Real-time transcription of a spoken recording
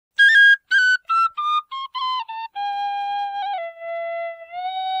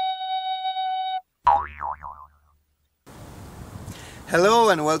Hello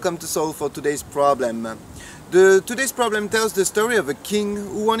and welcome to Solve for Today's Problem. Today's problem tells the story of a king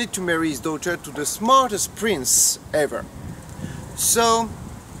who wanted to marry his daughter to the smartest prince ever. So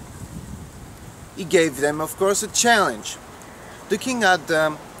he gave them, of course, a challenge. The king had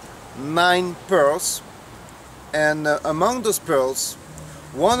 9 pearls, and among those pearls,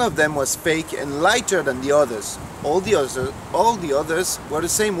 one of them was fake and lighter than the others. All the others were the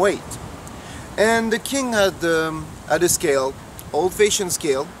same weight. And the king had a scale, old-fashioned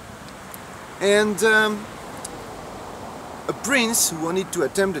scale, and a prince who wanted to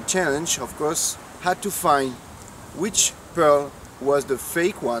attempt the challenge, of course, had to find which pearl was the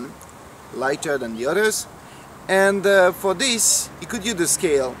fake one, lighter than the others, and for this he could use the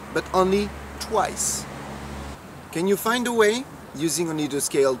scale, but only twice. Can you find a way, using only the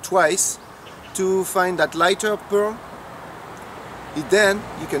scale twice, to find that lighter pearl? Then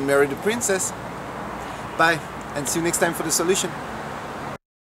you can marry the princess. Bye, and see you next time for the solution.